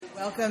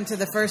Welcome to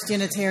the First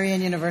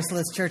Unitarian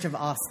Universalist Church of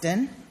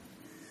Austin.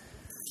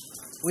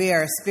 We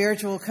are a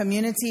spiritual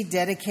community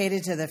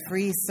dedicated to the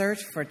free search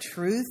for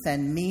truth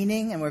and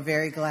meaning, and we're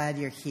very glad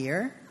you're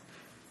here.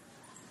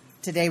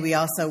 Today we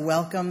also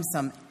welcome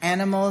some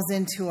animals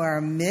into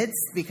our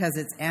midst because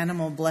it's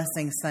Animal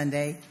Blessing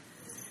Sunday.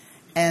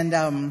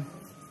 And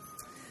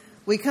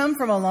we come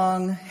from a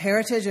long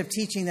heritage of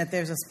teaching that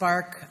there's a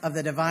spark of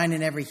the divine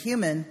in every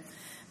human.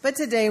 But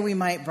today we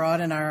might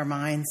broaden our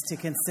minds to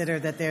consider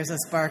that there's a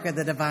spark of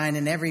the divine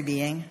in every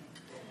being.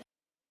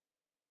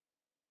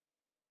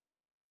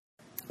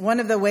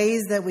 One of the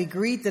ways that we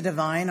greet the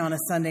divine on a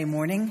Sunday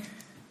morning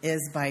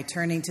is by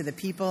turning to the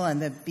people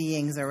and the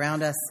beings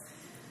around us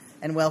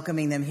and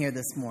welcoming them here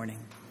this morning.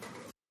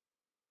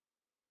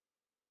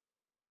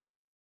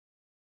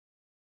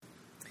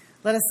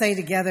 Let us say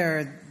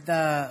together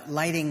the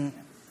lighting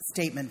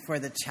statement for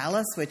the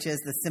chalice, which is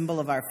the symbol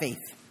of our faith.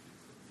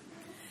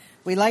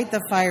 We light the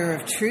fire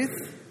of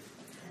truth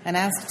and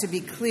ask to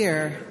be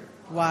clear,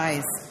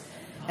 wise,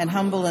 and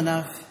humble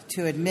enough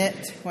to admit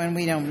when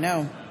we don't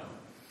know.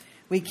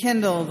 We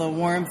kindle the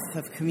warmth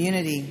of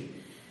community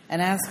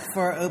and ask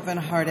for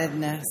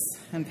open-heartedness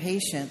and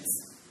patience.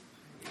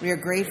 We are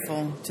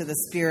grateful to the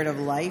spirit of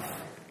life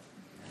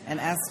and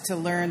ask to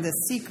learn the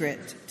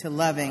secret to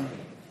loving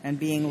and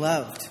being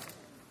loved.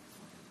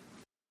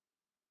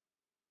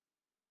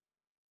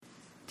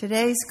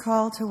 Today's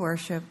call to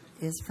worship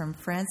is from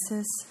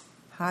Frances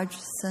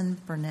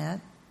Hodgson Burnett,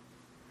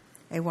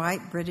 a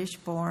white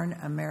British-born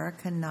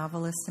American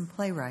novelist and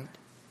playwright.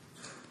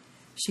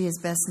 She is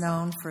best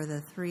known for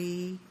the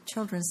 3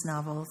 children's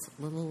novels,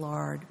 Little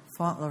Lord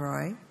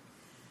Fauntleroy,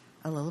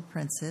 A Little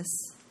Princess,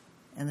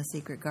 and The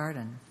Secret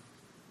Garden.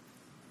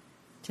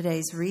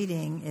 Today's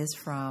reading is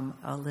from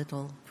A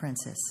Little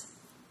Princess.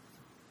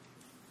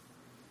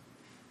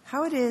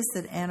 How it is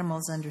that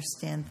animals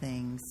understand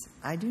things,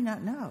 I do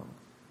not know,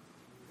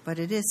 but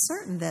it is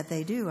certain that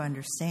they do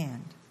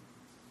understand.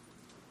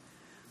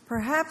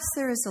 Perhaps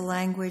there is a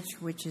language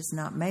which is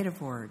not made of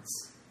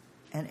words,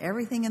 and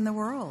everything in the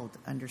world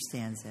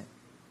understands it.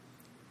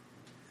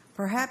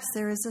 Perhaps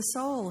there is a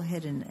soul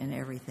hidden in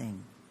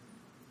everything,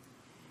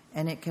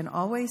 and it can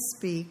always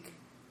speak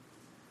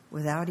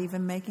without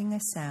even making a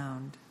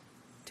sound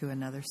to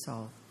another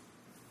soul.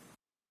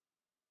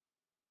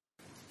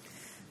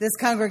 This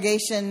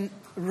congregation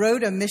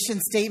wrote a mission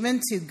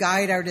statement to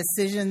guide our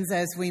decisions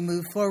as we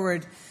move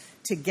forward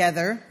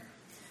together.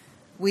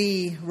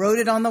 We wrote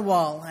it on the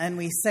wall, and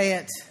we say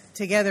it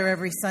together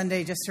every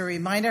Sunday just to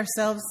remind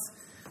ourselves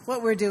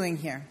what we're doing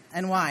here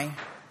and why.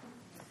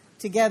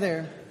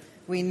 Together,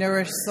 we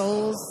nourish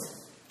souls,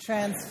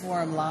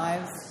 transform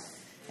lives,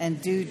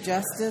 and do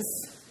justice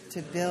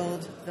to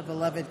build the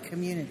beloved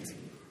community.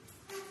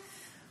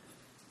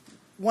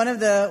 One of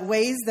the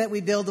ways that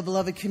we build the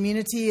beloved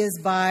community is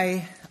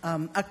by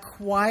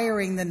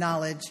acquiring the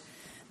knowledge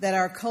that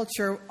our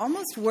culture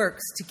almost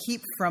works to keep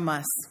from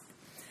us.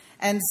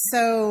 And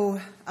so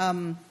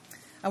I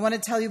want to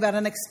tell you about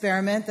an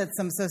experiment that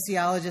some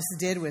sociologists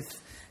did with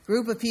a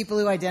group of people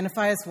who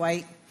identify as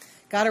white,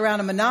 got around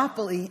a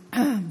Monopoly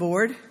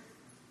board,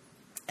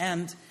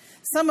 and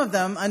some of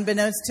them,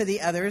 unbeknownst to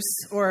the others,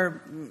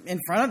 or in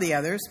front of the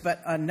others,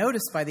 but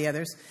unnoticed by the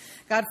others,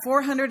 got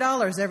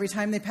 $400 every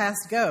time they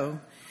passed go.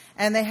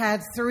 And they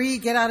had 3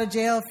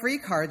 get-out-of-jail-free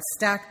cards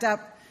stacked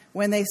up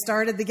when they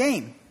started the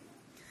game.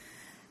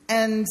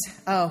 And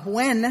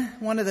when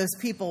one of those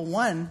people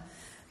won,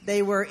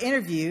 they were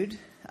interviewed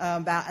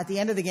at the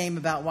end of the game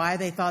about why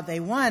they thought they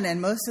won, and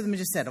most of them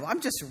just said, "Well,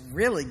 I'm just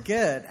really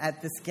good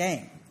at this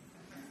game."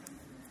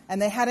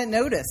 And they hadn't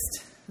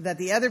noticed that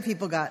the other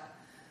people got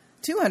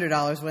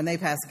 $200 when they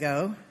passed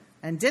go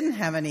and didn't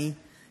have any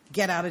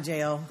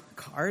get-out-of-jail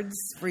cards,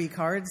 free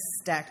cards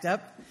stacked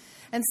up.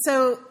 And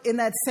so in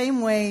that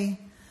same way,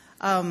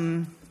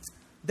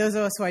 those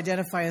of us who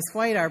identify as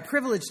white are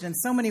privileged in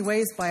so many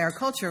ways by our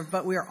culture,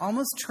 but we are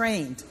almost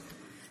trained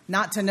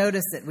not to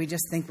notice it. We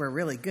just think we're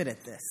really good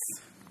at this.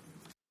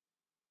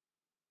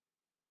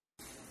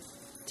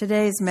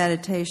 Today's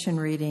meditation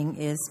reading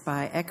is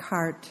by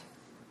Eckhart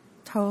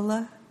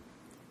Tolle.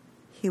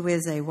 He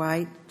was a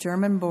white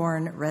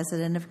German-born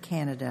resident of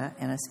Canada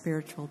and a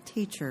spiritual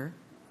teacher,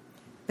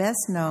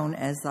 best known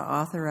as the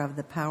author of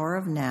The Power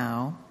of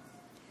Now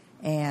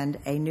and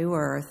A New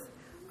Earth,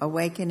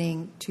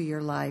 Awakening to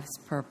Your Life's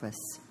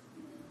Purpose.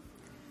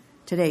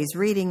 Today's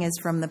reading is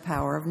from The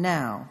Power of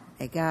Now,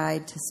 a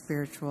guide to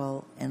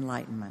spiritual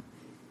enlightenment.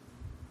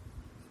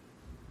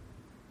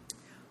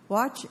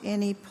 Watch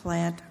any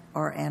plant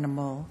or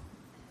animal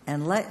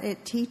and let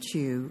it teach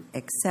you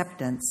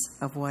acceptance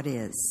of what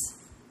is.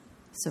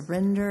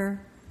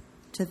 Surrender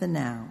to the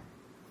now.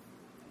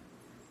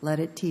 Let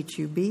it teach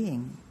you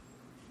being.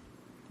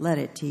 Let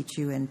it teach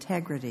you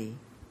integrity,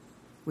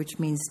 which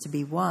means to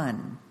be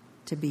one,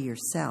 to be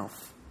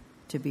yourself,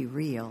 to be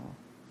real.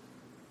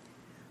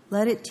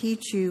 Let it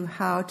teach you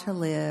how to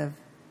live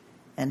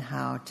and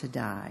how to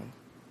die,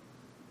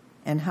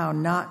 and how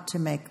not to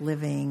make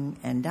living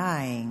and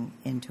dying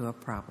into a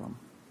problem.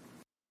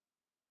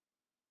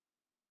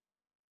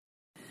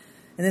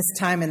 In this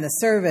time in the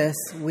service,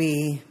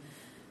 we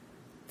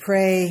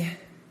pray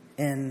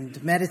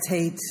and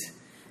meditate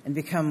and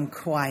become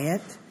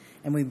quiet,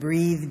 and we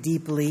breathe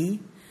deeply,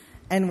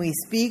 and we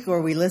speak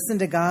or we listen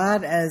to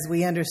God as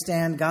we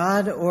understand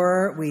God,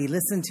 or we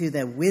listen to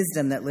the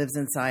wisdom that lives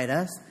inside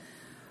us,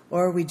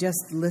 or we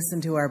just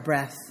listen to our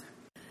breath.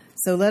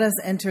 So let us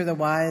enter the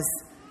wise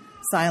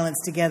silence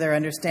together,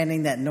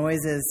 understanding that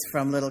noises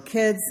from little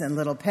kids and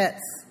little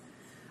pets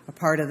are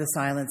part of the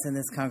silence in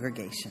this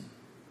congregation.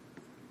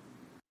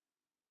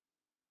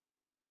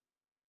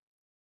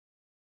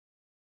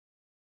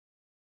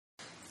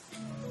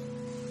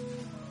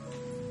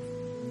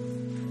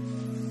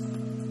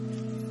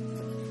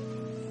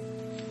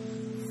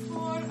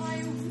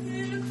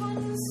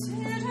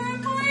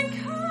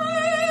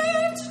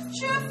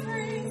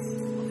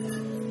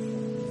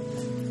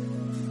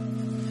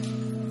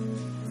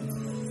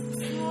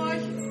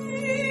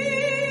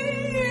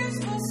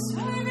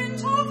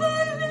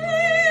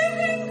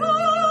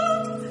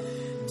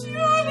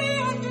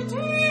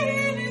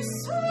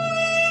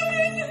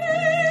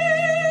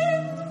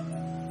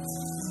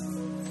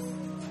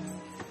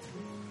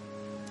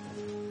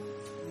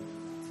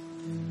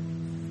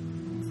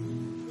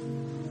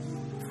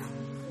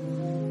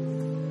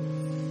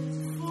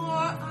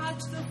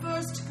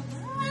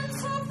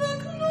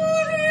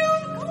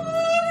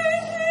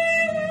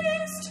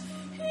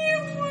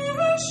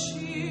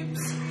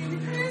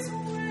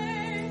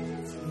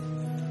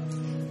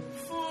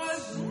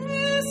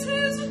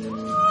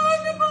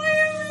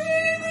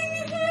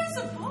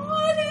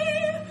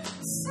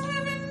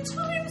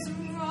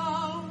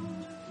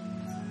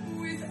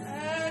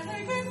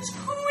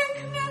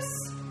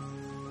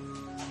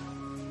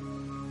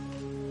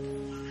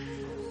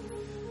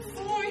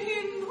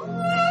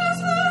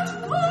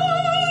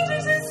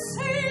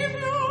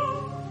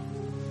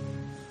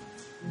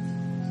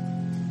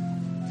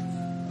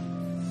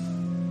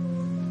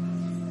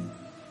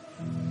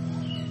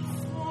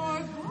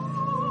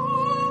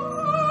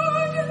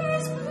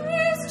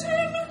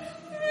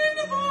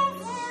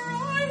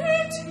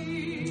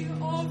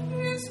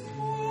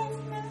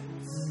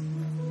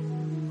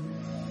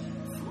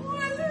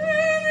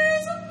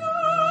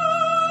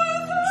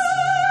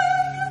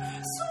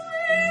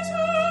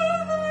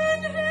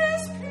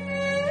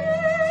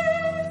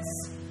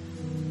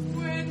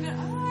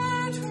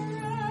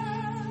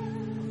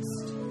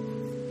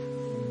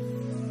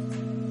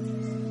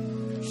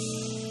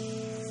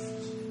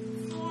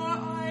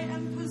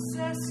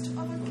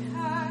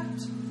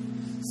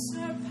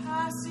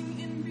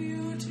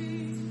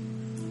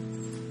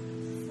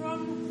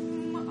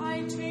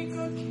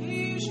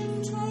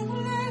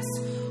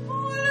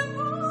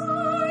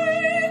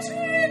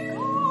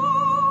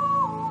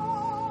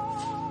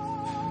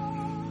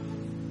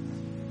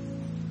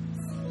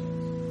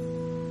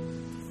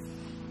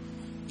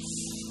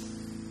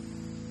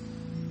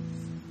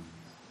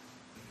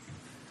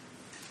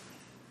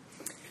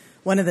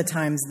 One of the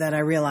times that I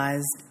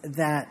realized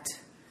that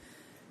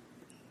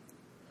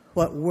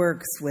what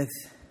works with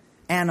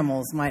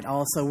animals might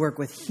also work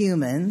with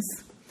humans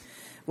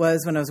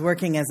was when I was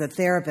working as a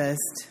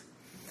therapist,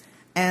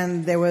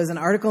 and there was an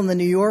article in the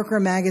New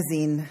Yorker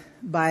magazine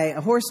by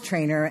a horse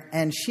trainer,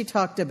 and she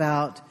talked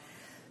about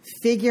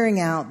figuring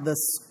out the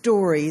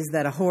stories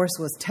that a horse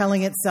was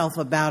telling itself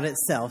about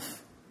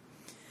itself,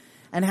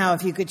 and how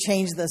if you could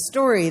change the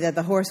story that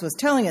the horse was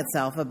telling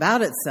itself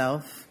about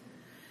itself,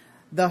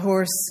 the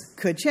horse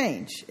could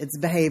change its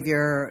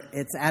behavior,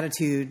 its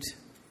attitude.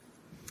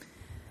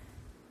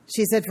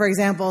 She said, for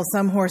example,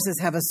 some horses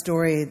have a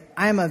story,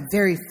 I'm a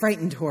very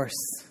frightened horse.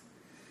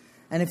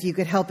 And if you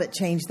could help it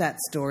change that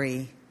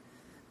story,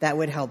 that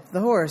would help the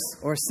horse.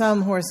 Or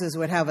some horses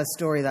would have a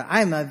story that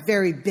I'm a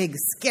very big,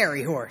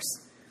 scary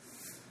horse.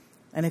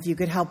 And if you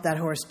could help that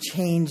horse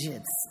change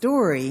its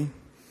story,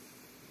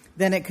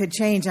 then it could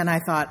change. And I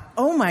thought,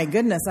 oh my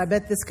goodness, I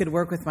bet this could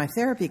work with my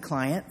therapy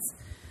clients.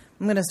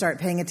 I'm going to start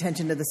paying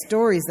attention to the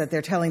stories that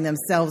they're telling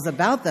themselves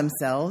about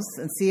themselves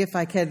and see if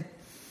I could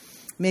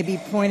maybe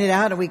point it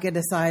out and we could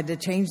decide to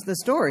change the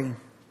story.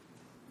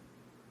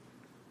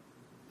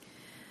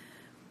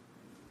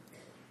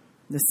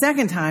 The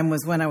second time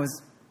was when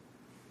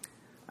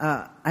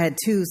I had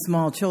two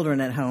small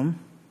children at home,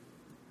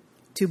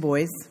 two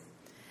boys.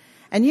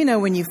 And you know,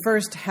 when you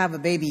first have a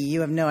baby, you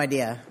have no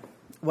idea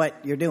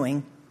what you're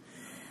doing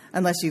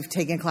unless you've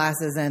taken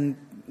classes and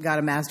got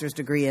a master's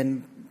degree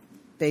in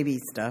baby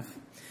stuff.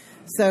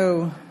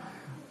 So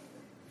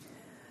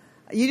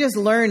you just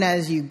learn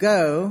as you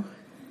go.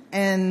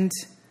 And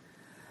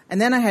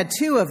then I had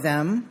two of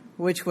them,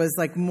 which was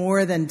like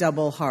more than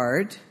double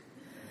hard.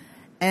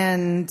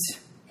 And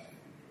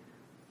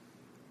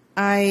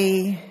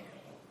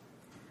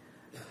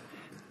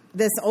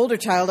this older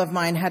child of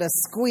mine had a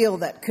squeal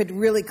that could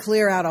really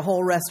clear out a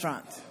whole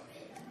restaurant.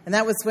 And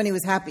that was when he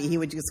was happy. He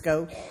would just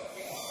go,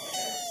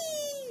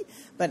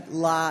 but a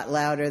lot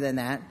louder than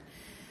that.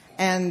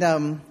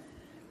 And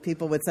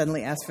people would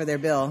suddenly ask for their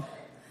bill.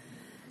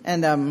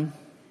 And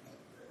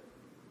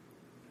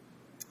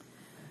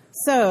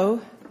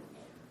so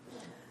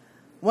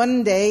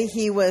one day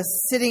he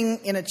was sitting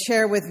in a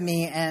chair with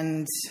me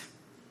and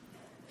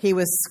he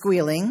was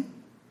squealing.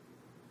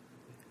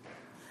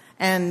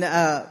 And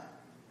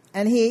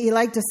he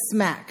liked to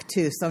smack,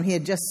 too. So he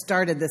had just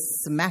started this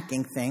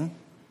smacking thing.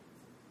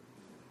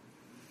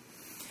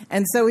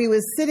 And so he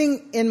was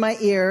sitting in my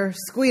ear,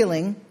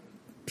 squealing,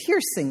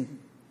 piercing,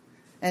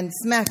 and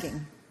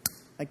smacking,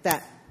 like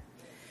that.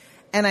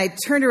 And I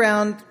turned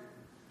around,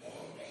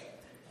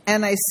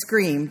 and I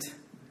screamed,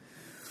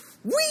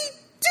 "We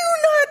do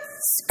not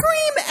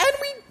scream, and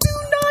we do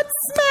not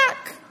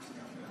smack!"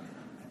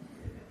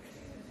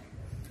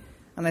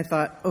 And I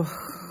thought, oh,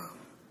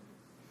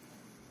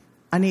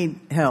 I need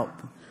help.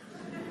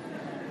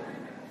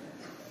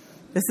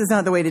 This is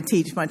not the way to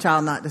teach my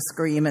child not to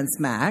scream and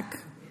smack.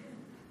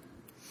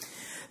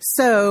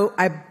 So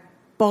I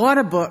bought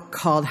a book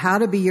called How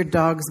to Be Your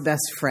Dog's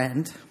Best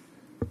Friend.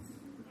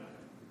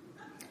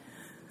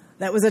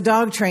 That was a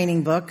dog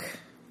training book.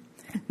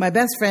 My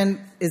best friend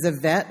is a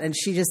vet, and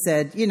she just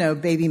said,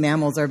 baby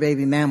mammals are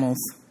baby mammals.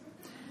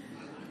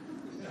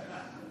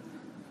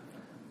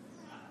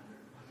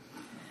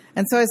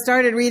 And so I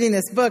started reading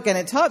this book, and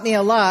it taught me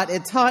a lot.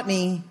 It taught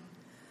me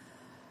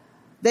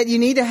that you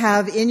need to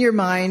have in your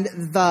mind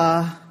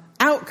the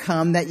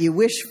outcome that you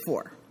wish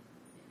for.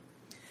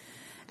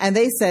 And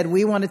they said,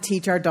 we want to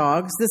teach our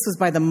dogs. This was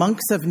by the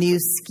monks of New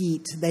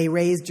Skeet. They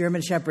raised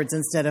German Shepherds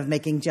instead of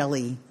making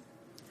jelly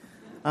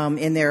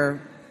in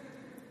their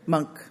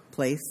monk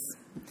place.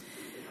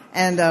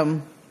 And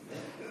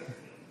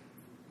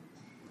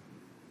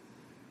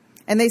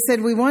they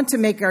said, we want to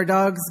make our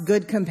dogs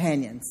good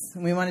companions.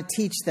 And we want to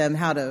teach them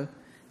how to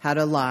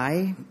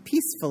lie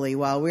peacefully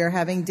while we're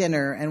having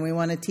dinner. And we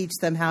want to teach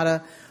them how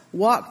to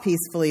walk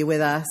peacefully with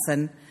us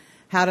and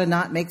how to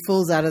not make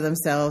fools out of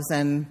themselves.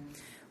 And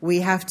we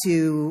have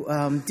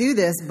to do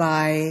this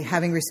by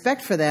having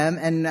respect for them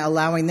and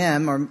allowing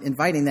them or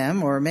inviting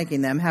them or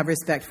making them have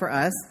respect for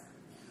us.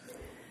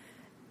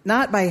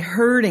 Not by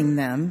hurting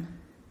them,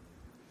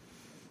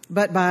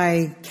 but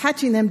by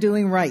catching them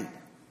doing right.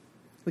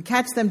 We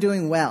catch them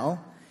doing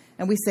well,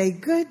 and we say,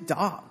 good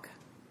dog.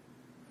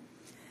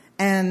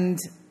 And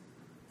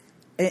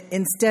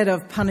instead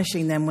of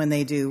punishing them when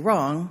they do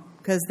wrong,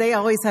 because they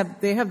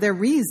have their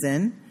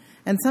reason,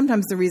 and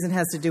sometimes the reason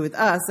has to do with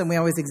us, and we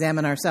always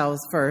examine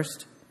ourselves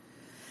first.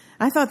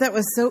 I thought that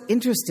was so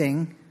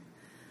interesting.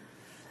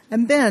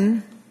 And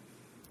then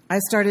I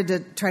started to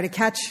try to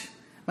catch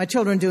my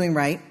children doing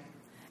right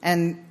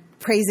and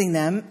praising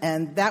them,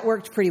 and that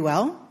worked pretty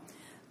well.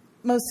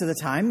 Most of the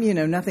time,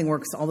 nothing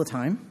works all the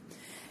time.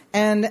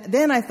 And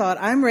then I thought,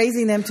 I'm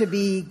raising them to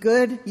be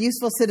good,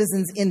 useful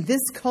citizens in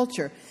this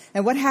culture.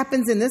 And what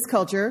happens in this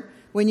culture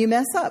when you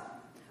mess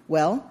up?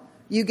 Well,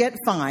 you get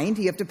fined,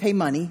 you have to pay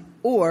money,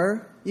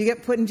 or you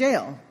get put in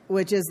jail,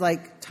 which is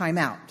like time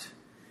out.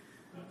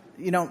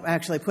 You don't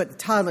actually put the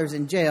toddlers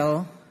in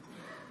jail,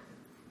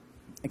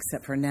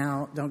 except for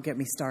now, don't get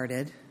me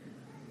started.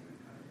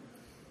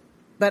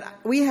 But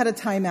we had a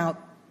timeout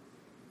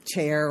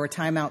chair or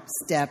timeout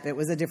step. It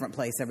was a different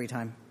place every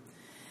time.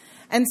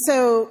 And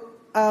so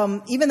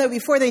even though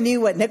before they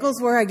knew what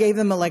nickels were, I gave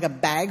them a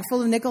bag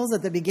full of nickels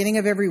at the beginning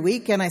of every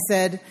week. And I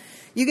said,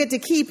 you get to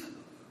keep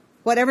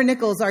whatever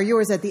nickels are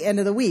yours at the end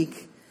of the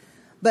week.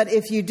 But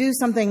if you do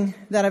something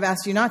that I've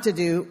asked you not to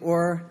do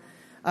or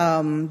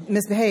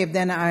misbehave,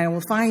 then I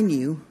will fine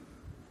you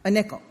a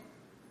nickel.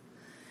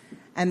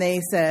 And they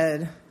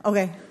said,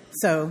 okay.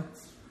 So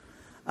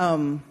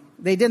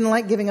they didn't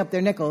like giving up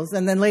their nickels.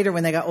 And then later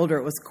when they got older,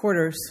 it was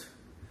quarters.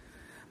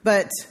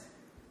 But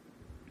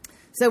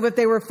so if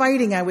they were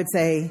fighting, I would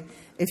say,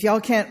 if y'all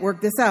can't work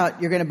this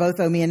out, you're going to both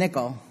owe me a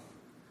nickel.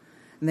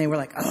 And they were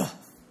like, oh.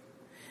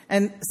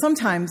 And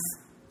sometimes,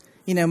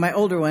 my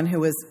older one, who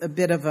was a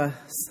bit of a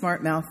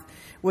smart mouth,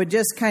 would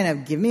just kind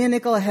of give me a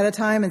nickel ahead of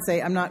time and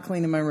say, I'm not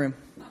cleaning my room.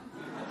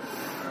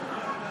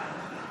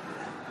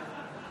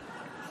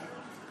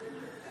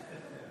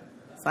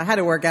 So I had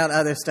to work out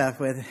other stuff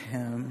with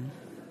him.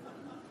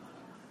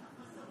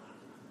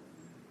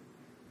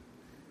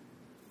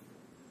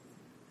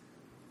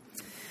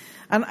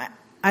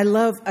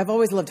 I've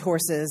always loved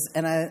horses,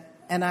 and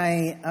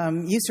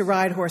I used to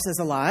ride horses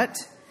a lot,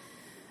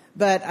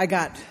 but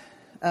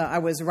I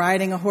was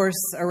riding a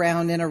horse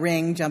around in a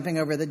ring, jumping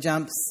over the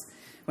jumps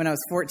when I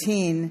was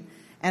 14,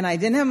 and I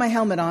didn't have my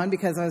helmet on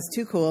because I was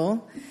too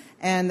cool,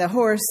 and the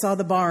horse saw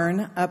the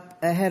barn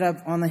up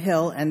on the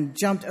hill and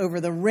jumped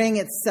over the ring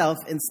itself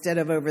instead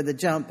of over the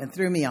jump and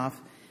threw me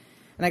off,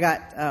 and I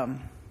got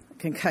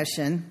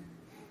concussion,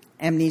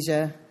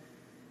 amnesia,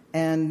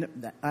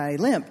 and I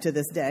limp to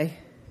this day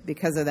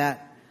because of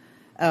that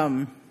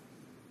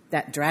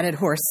dratted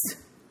horse.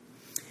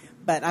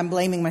 But I'm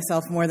blaming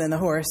myself more than the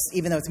horse,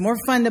 even though it's more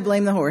fun to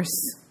blame the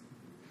horse.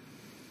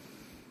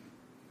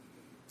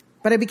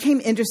 But I became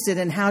interested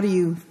in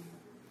I'm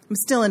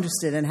still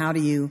interested in how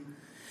do you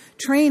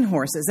train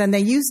horses. And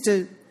they used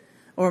to,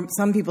 or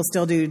some people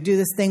still do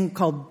this thing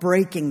called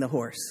breaking the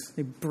horse.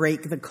 They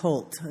break the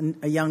colt,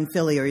 a young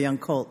filly or a young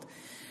colt.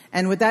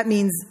 And what that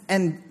means,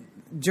 and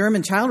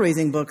German child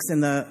raising books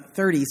in the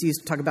 30s used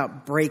to talk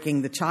about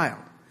breaking the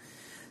child.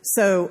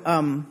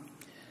 So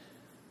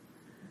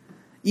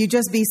you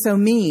just be so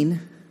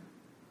mean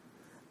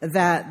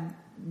that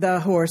the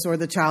horse or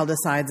the child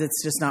decides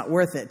it's just not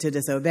worth it to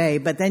disobey,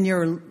 but then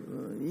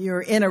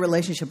you're in a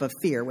relationship of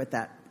fear with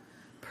that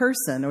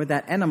person or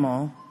that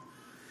animal,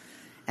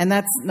 and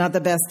that's not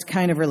the best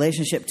kind of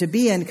relationship to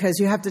be in, because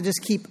you have to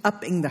just keep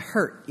upping the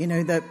hurt. You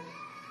know,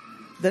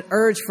 the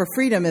urge for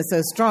freedom is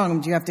so strong,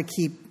 but you have to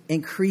keep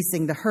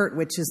increasing the hurt,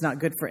 which is not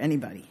good for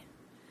anybody.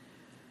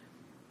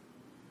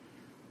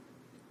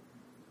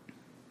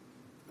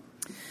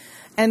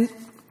 And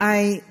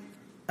I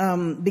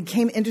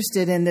became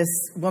interested in this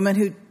woman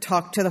who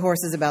talked to the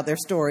horses about their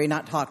story,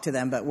 not talked to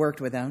them, but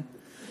worked with them.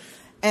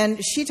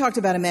 And she talked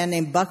about a man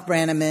named Buck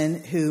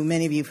Brannaman, who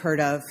many of you have heard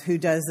of, who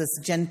does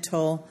this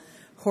gentle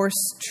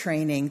horse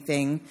training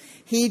thing.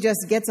 He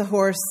just gets a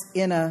horse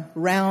in a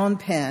round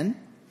pen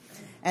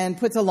and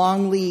puts a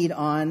long lead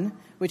on,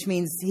 which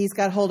means he's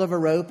got hold of a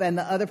rope, and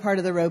the other part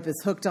of the rope is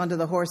hooked onto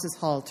the horse's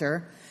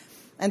halter.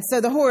 And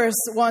so the horse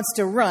wants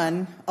to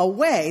run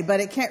away, but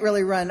it can't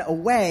really run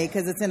away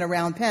because it's in a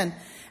round pen.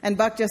 And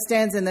Buck just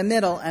stands in the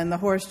middle, and the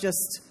horse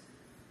just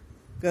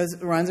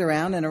runs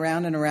around and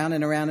around and around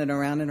and around and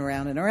around and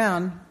around and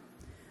around.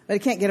 But it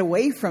can't get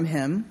away from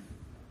him.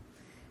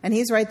 And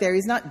he's right there.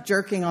 He's not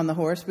jerking on the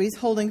horse, but he's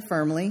holding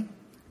firmly,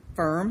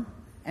 firm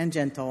and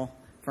gentle,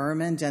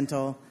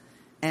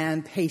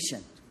 and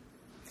patient.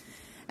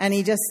 And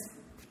he just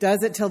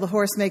does it till the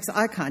horse makes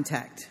eye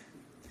contact.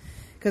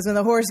 Because when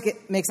the horse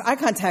makes eye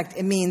contact,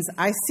 it means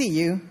I see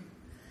you,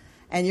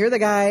 and you're the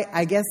guy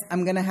I guess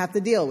I'm going to have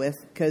to deal with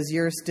because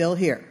you're still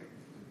here.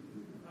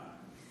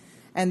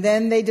 And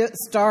then they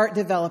start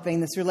developing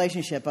this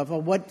relationship of,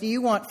 well, what do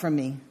you want from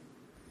me?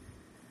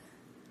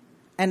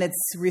 And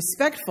it's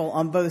respectful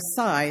on both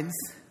sides.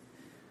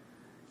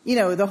 You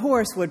know, the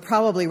horse would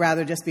probably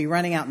rather just be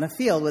running out in the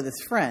field with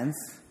his friends.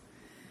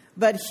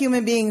 But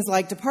human beings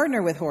like to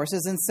partner with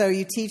horses, and so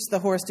you teach the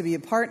horse to be a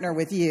partner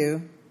with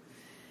you.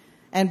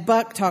 And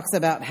Buck talks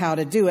about how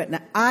to do it.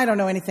 Now, I don't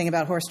know anything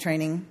about horse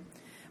training,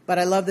 but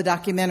I love the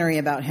documentary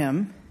about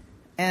him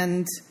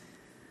and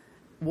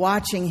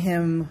watching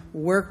him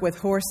work with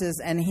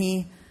horses. And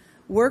he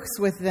works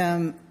with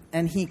them,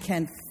 and he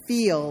can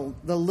feel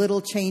the little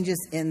changes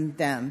in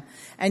them.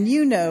 And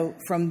you know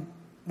from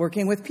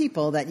working with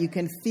people that you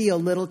can feel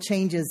little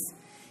changes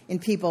in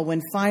people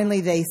when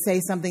finally they say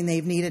something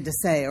they've needed to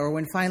say, or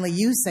when finally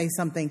you say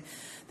something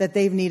that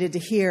they've needed to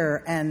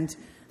hear, and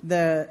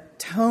the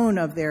tone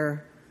of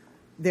their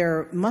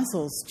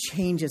muscles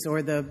changes,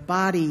 or the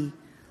body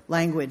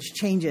language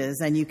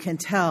changes, and you can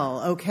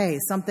tell, okay,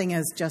 something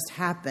has just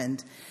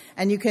happened.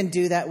 And you can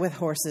do that with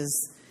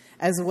horses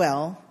as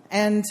well.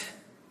 And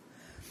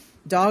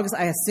dogs,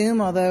 I assume,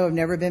 although I've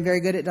never been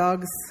very good at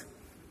dogs.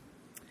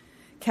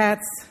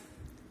 Cats,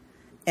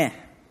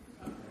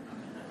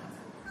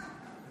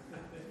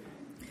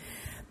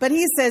 But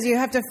he says you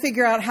have to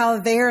figure out how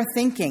they're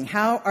thinking.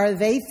 How are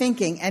they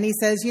thinking? And he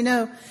says, you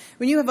know,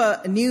 when you have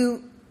a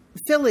new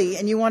filly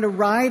and you want to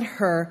ride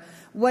her,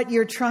 what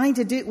you're trying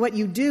to do, what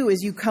you do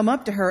is you come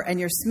up to her and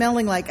you're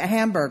smelling like a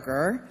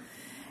hamburger,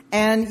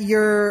 and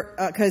you're,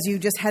 because you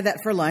just had that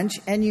for lunch,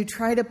 and you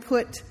try to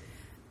put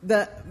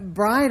the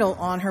bridle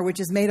on her, which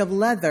is made of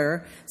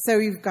leather. So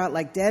you've got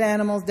like dead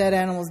animals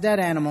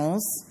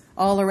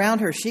all around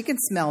her. She can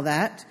smell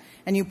that.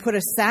 And you put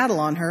a saddle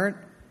on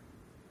her,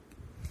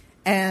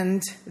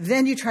 and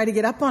then you try to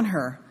get up on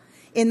her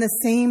in the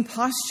same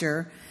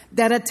posture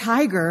that a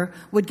tiger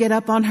would get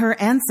up on her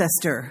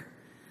ancestor,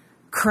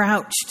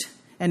 crouched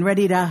and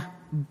ready to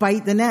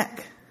bite the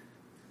neck.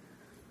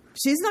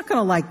 She's not going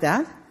to like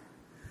that.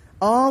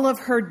 All of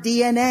her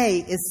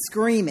DNA is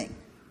screaming.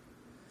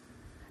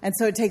 And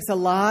so it takes a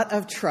lot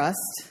of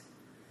trust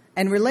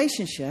and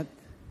relationship.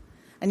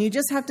 And you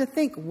just have to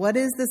think, what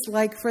is this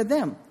like for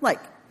them?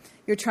 Like,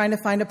 you're trying to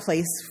find a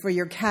place for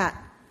your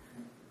cat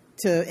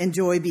to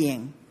enjoy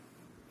being.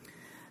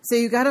 So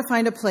you got to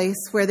find a place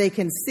where they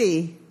can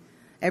see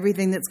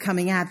everything that's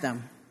coming at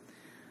them.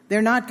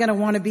 They're not going to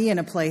want to be in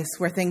a place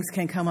where things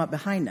can come up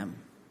behind them.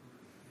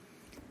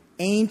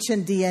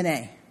 Ancient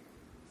DNA.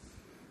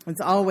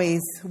 It's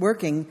always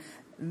working.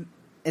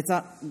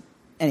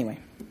 Anyway.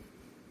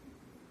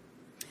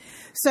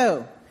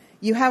 So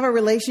you have a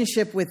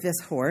relationship with this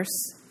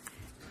horse,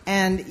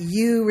 and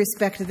you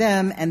respect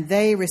them, and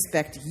they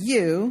respect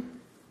you,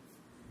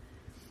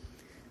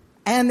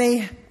 and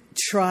they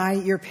try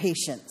your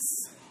patience.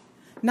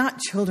 Not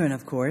children,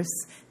 of course.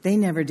 They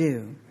never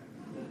do.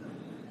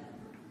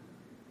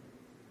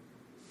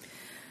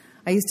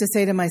 I used to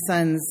say to my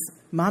sons,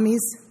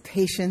 Mommy's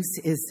patience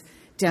is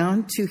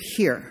down to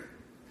here.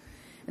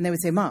 And they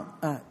would say, Mom,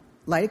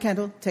 light a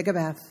candle, take a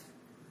bath.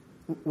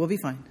 We'll be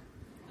fine.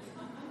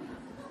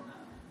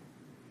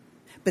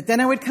 But then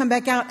I would come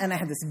back out, and I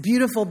had this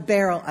beautiful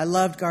barrel. I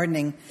loved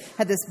gardening.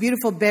 Had this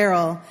beautiful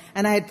barrel,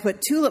 and I had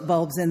put tulip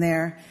bulbs in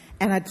there,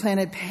 and I'd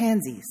planted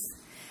pansies.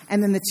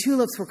 And then the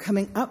tulips were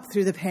coming up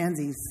through the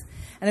pansies.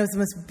 And it was the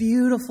most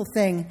beautiful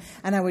thing.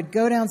 And I would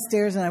go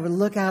downstairs, and I would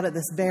look out at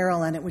this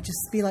barrel, and it would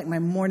just be like my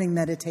morning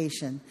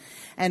meditation.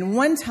 And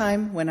one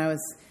time when I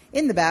was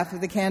in the bath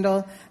with the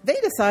candle, they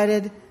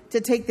decided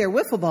to take their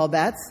wiffle ball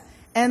bats,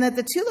 and that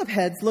the tulip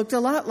heads looked a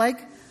lot like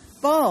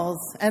balls,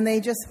 and they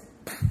just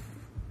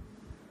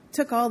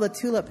took all the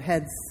tulip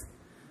heads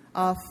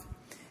off.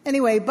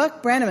 Anyway,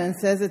 Buck Brannaman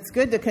says it's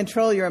good to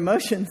control your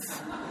emotions.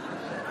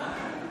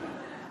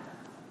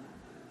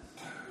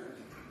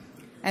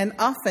 And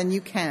often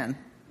you can.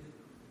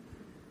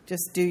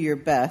 Just do your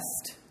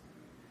best.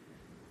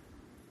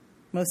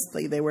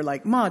 Mostly they were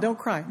like, Ma, don't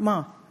cry.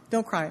 Ma,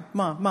 don't cry.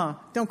 Ma,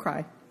 don't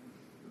cry.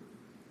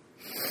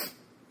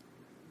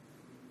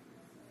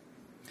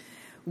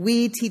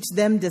 We teach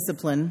them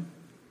discipline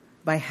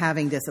by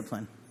having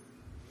discipline.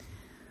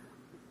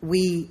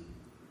 We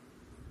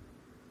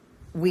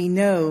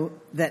know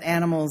that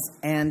animals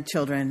and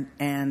children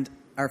and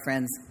our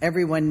friends,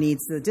 everyone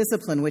needs the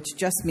discipline, which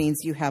just means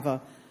you have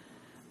a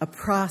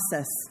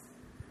process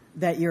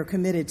that you're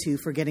committed to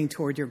for getting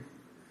toward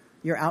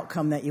your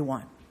outcome that you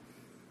want.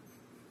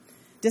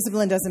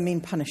 Discipline doesn't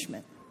mean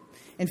punishment.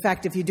 In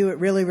fact, if you do it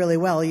really, really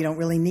well, you don't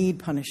really need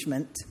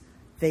punishment,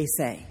 they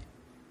say.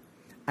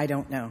 I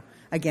don't know.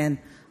 Again,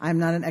 I'm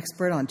not an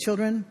expert on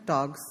children,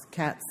 dogs,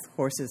 cats,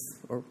 horses,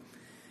 or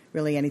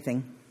really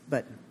anything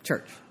but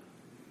church.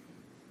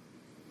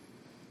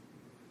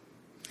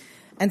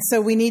 And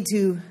so we need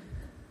to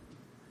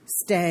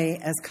stay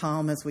as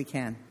calm as we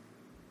can.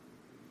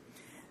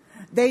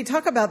 They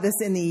talk about this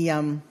in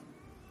the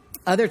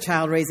other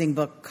child-raising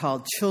book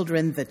called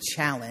Children, the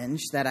Challenge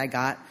that I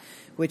got,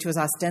 which was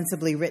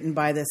ostensibly written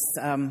by this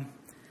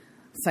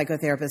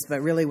psychotherapist,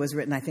 but really was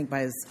written, I think,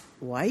 by his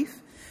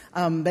wife.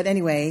 But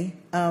anyway,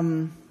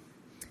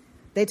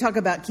 they talk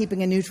about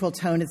keeping a neutral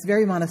tone. It's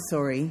very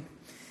Montessori.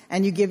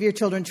 And you give your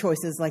children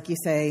choices, like you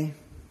say,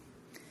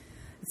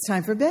 it's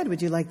time for bed.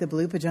 Would you like the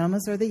blue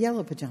pajamas or the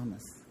yellow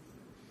pajamas?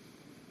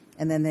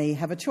 And then they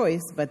have a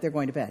choice, but they're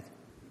going to bed.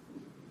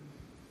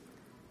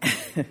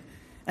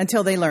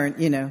 Until they learn,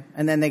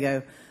 and then they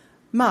go,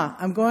 Ma,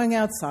 I'm going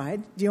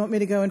outside. Do you want me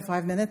to go in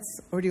 5 minutes,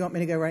 or do you want me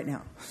to go right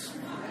now?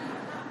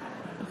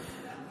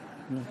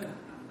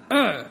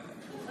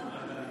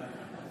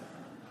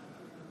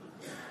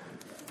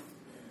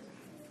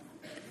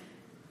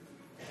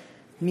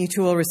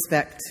 Mutual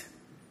respect,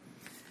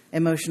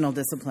 emotional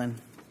discipline,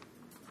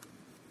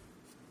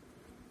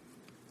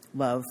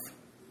 love.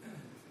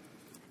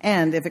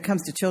 And if it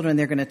comes to children,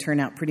 they're going to turn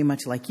out pretty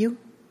much like you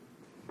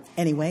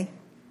anyway,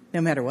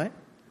 no matter what.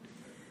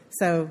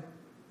 So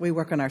we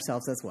work on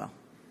ourselves as well.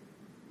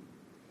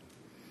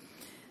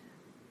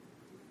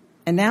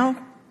 And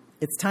now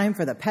it's time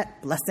for the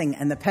pet blessing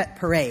and the pet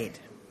parade.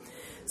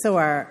 So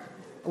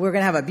we're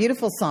going to have a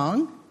beautiful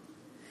song,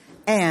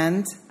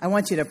 and I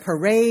want you to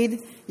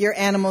parade your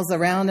animals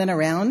around and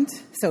around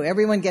so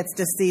everyone gets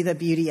to see the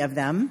beauty of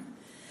them.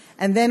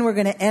 And then we're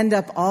going to end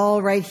up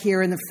all right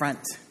here in the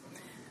front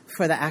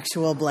for the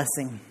actual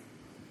blessing.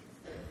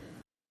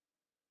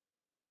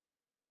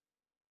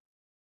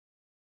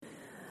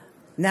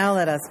 Now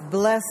let us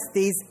bless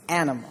these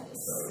animals.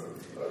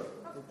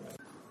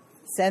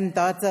 Send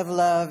thoughts of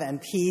love and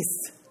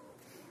peace.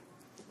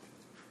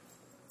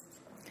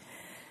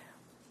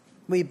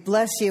 We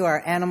bless you,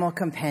 our animal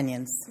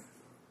companions,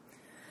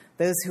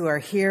 those who are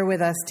here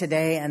with us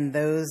today and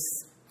those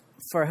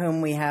for whom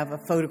we have a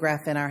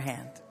photograph in our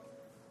hand.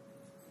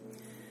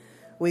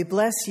 We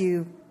bless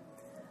you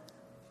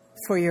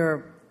for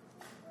your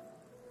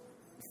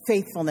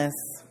faithfulness,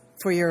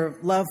 for your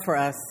love for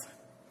us,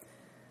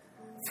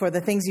 for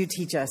the things you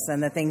teach us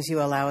and the things you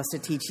allow us to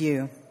teach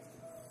you.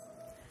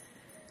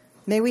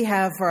 May we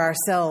have for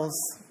ourselves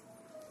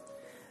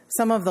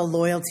some of the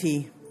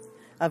loyalty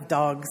of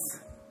dogs,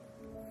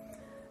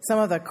 some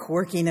of the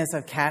quirkiness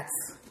of cats,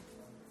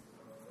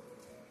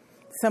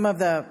 some of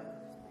the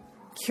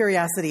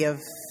curiosity of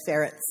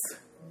ferrets,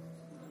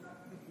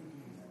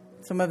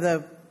 some of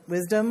the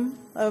wisdom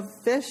of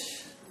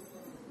fish,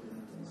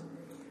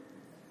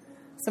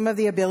 some of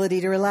the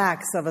ability to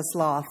relax of a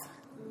sloth.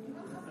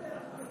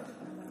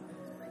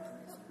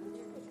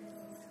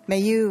 May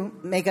you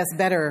make us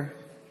better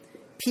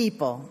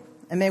people,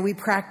 and may we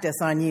practice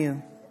on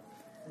you,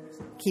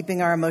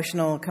 keeping our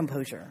emotional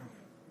composure.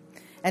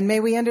 And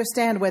may we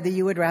understand whether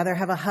you would rather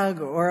have a hug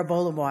or a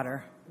bowl of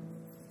water.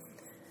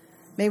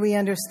 May we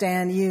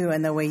understand you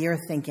and the way you're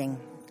thinking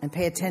and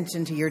pay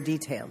attention to your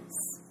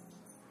details.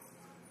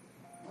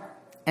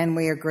 And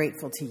we are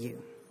grateful to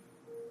you.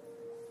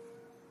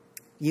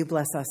 You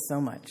bless us so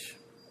much.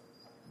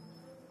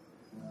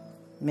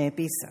 May it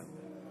be so.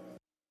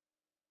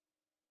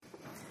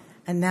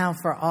 And now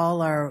for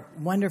all our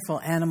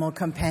wonderful animal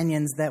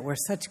companions that were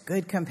such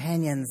good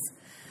companions,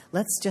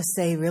 let's just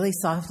say really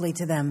softly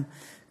to them,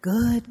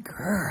 good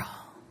girl.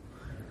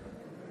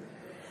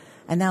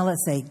 And now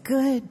let's say,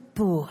 good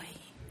boy.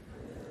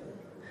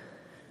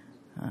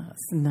 Oh,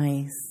 it's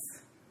nice.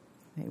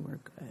 They were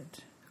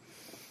good.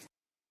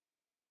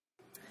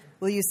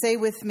 Will you say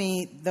with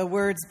me the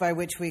words by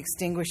which we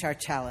extinguish our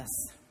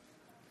chalice?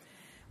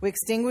 We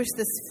extinguish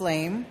this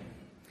flame,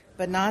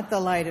 but not the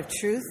light of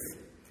truth,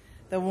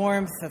 the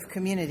warmth of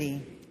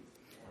community,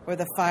 or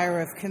the fire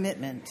of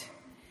commitment.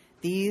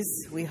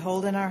 These we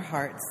hold in our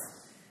hearts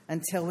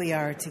until we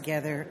are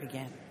together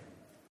again.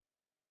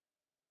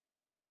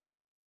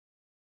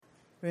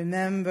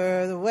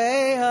 Remember the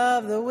way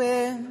of the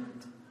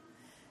wind,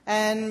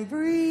 and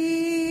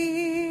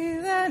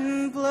breathe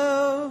and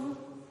blow.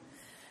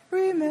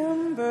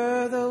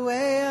 Remember the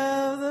way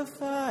of the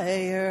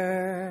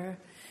fire,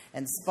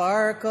 and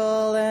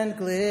sparkle and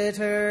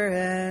glitter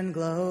and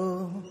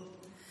glow.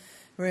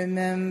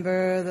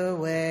 Remember the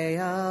way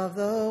of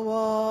the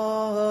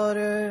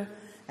water,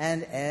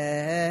 and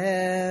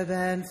ebb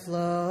and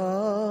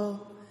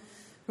flow.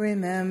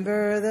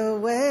 Remember the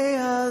way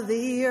of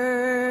the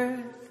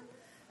earth,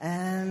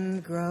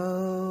 and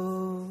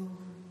grow.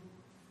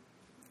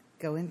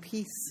 Go in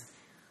peace.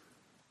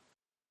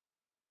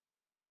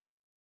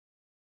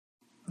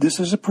 This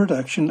is a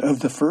production of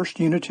the First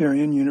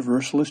Unitarian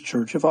Universalist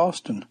Church of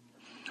Austin.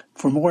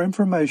 For more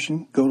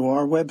information, go to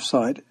our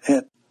website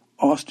at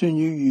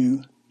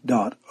austinuu.org.